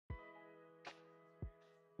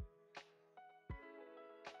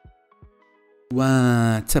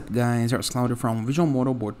What's up guys, it's Claudio from Visual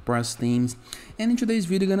Modo WordPress themes, and in today's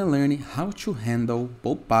video you're gonna learn how to handle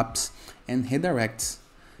pop-ups and redirects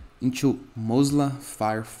into Mozilla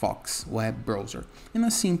Firefox web browser in a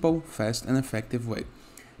simple, fast and effective way.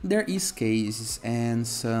 There is cases and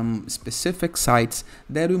some specific sites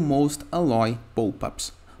that will most allow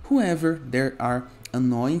pop-ups. However, there are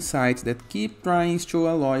annoying sites that keep trying to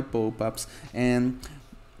allow pop-ups and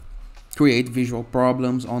create visual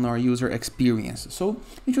problems on our user experience. So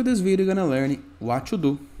into this video you're gonna learn what to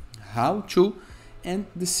do, how to, and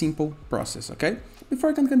the simple process. Okay, before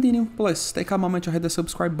I can continue, please take a moment to hit the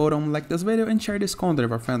subscribe button, like this video, and share this content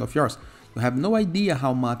with a friend of yours. You have no idea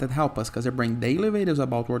how much it helps us, because I bring daily videos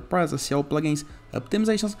about WordPress, SEO, plugins,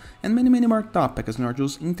 optimizations, and many more topics in order to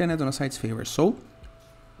use internet on a site's favor. So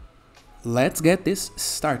let's get this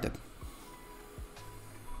started.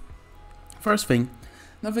 First thing,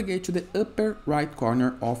 navigate to the upper right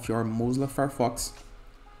corner of your Mozilla Firefox.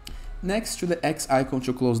 Next to the X icon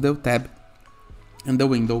to close the tab and the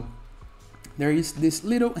window, there is this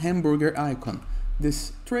little hamburger icon,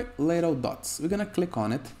 these three little dots. We're gonna click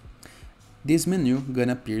on it. This menu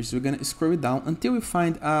gonna appear, so we're gonna scroll it down until we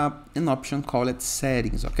find an option called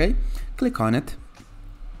settings. Okay, click on it.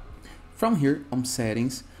 From here on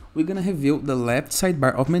settings, we're gonna reveal the left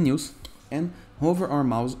sidebar of menus and hover our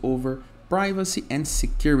mouse over privacy and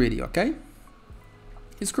security. Okay,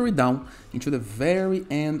 scroll down into the very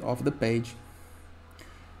end of the page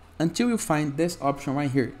until you find this option right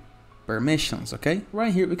here, permissions. Okay,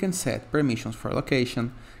 right here we can set permissions for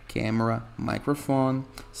location, camera, microphone,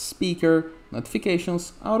 speaker,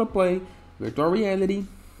 notifications, autoplay, virtual reality.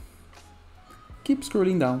 Keep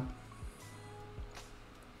scrolling down.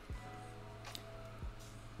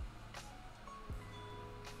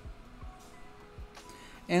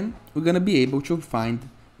 And we're gonna be able to find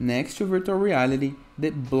next to virtual reality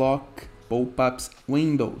the block pop-ups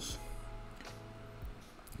windows.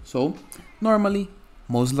 So normally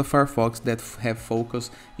Mozilla Firefox that have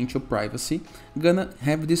focus into privacy gonna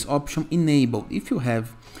have this option enabled. If you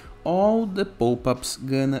have, all the pop-ups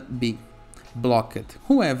gonna be blocked.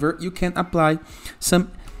 However, you can apply some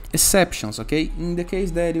exceptions. Okay, in the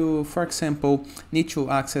case that you, for example, need to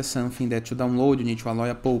access something that you download, you need to allow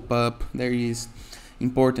a pop-up. There is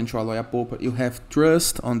important to allow a pop-up. You have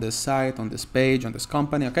trust on this site, on this page, on this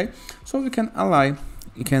company. Okay, so you can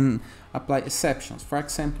apply exceptions. For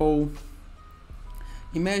example,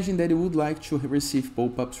 imagine that you would like to receive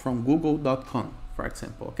pop-ups from google.com, for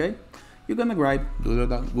example. Okay, you're gonna grab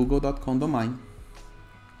google.com domain,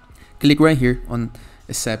 click right here on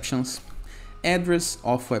exceptions, address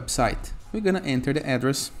of website. We're gonna enter the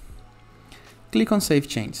address, click on save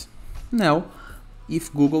change. Now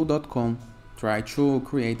if google.com try to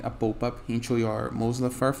create a pop-up into your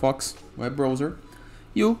Mozilla Firefox web browser,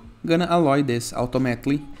 you gonna allow this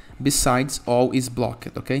automatically, besides all is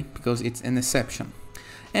blocked. Okay, because it's an exception.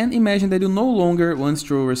 And imagine that you no longer want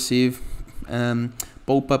to receive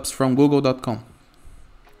pop-ups from google.com.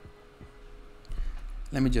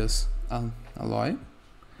 Let me just allow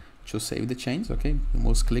to save the change. Okay, you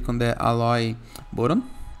must click on the allow button.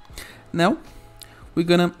 Now we're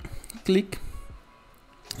gonna click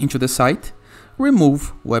into the site,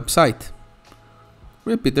 remove website.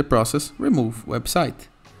 Repeat the process, remove website.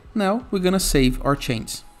 Now we're gonna save our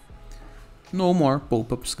change. No more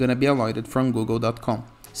pop-ups gonna be allowed from google.com.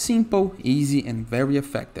 Simple, easy, and very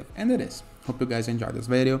effective, and it is. Hope you guys enjoyed this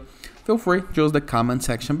video. Feel free to use the comment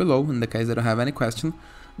section below in the case that you have any question.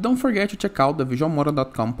 Don't forget to check out the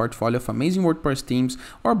visualmodo.com portfolio of amazing WordPress themes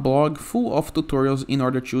or blog full of tutorials in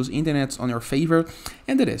order to use internets on your favor.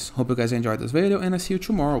 And it is. Hope you guys enjoyed this video, and I see you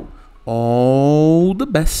tomorrow. All the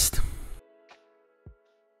best.